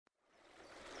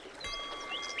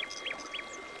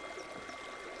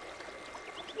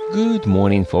Good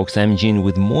morning, folks. I'm Gene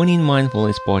with Morning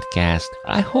Mindfulness Podcast.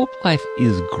 I hope life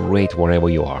is great wherever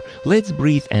you are. Let's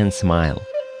breathe and smile.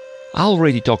 I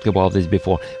already talked about this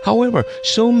before. However,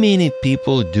 so many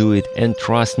people do it, and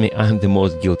trust me, I'm the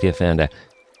most guilty offender.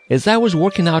 As I was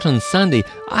working out on Sunday,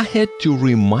 I had to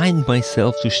remind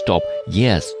myself to stop.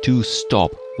 Yes, to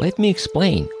stop. Let me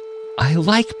explain. I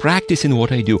like practicing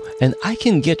what I do, and I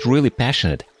can get really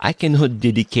passionate. I cannot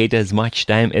dedicate as much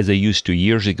time as I used to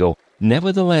years ago.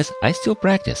 Nevertheless, I still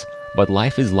practice. But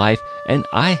life is life, and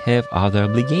I have other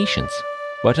obligations.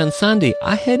 But on Sunday,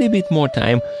 I had a bit more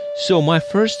time, so my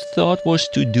first thought was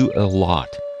to do a lot.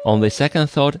 On the second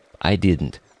thought, I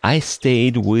didn't. I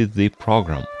stayed with the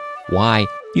program. Why?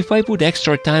 If I put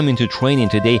extra time into training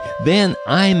today, then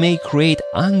I may create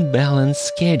unbalanced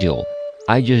schedule.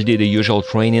 I just did the usual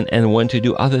training and went to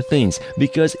do other things,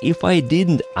 because if I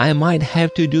didn't, I might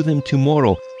have to do them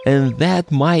tomorrow, and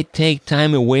that might take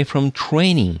time away from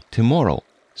training tomorrow.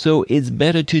 So it's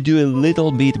better to do a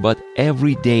little bit but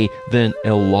every day than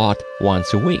a lot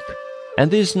once a week. And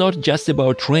this is not just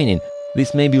about training.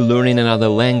 This may be learning another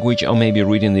language, or maybe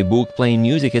reading a book, playing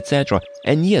music, etc.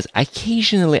 And yes,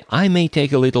 occasionally I may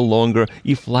take a little longer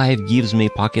if life gives me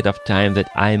a pocket of time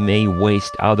that I may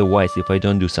waste otherwise if I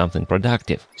don't do something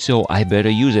productive. So I better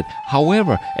use it.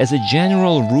 However, as a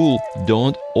general rule,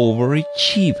 don't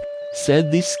overachieve.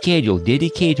 Set the schedule,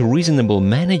 dedicate a reasonable,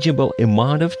 manageable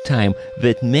amount of time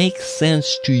that makes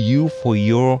sense to you for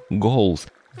your goals.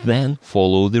 Then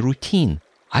follow the routine.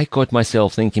 I caught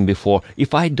myself thinking before,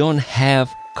 if I don't have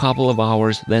a couple of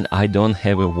hours, then I don't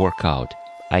have a workout.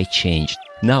 I changed.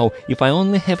 Now, if I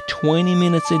only have 20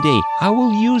 minutes a day, I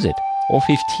will use it. Or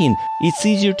 15. It's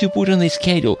easier to put on the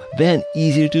schedule, then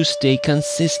easier to stay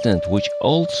consistent, which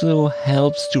also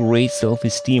helps to raise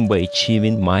self-esteem by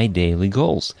achieving my daily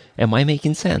goals. Am I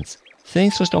making sense?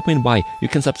 Thanks for stopping by. You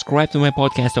can subscribe to my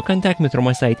podcast or contact me through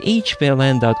my site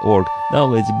hpln.org. Now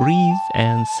let's breathe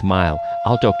and smile.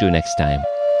 I'll talk to you next time.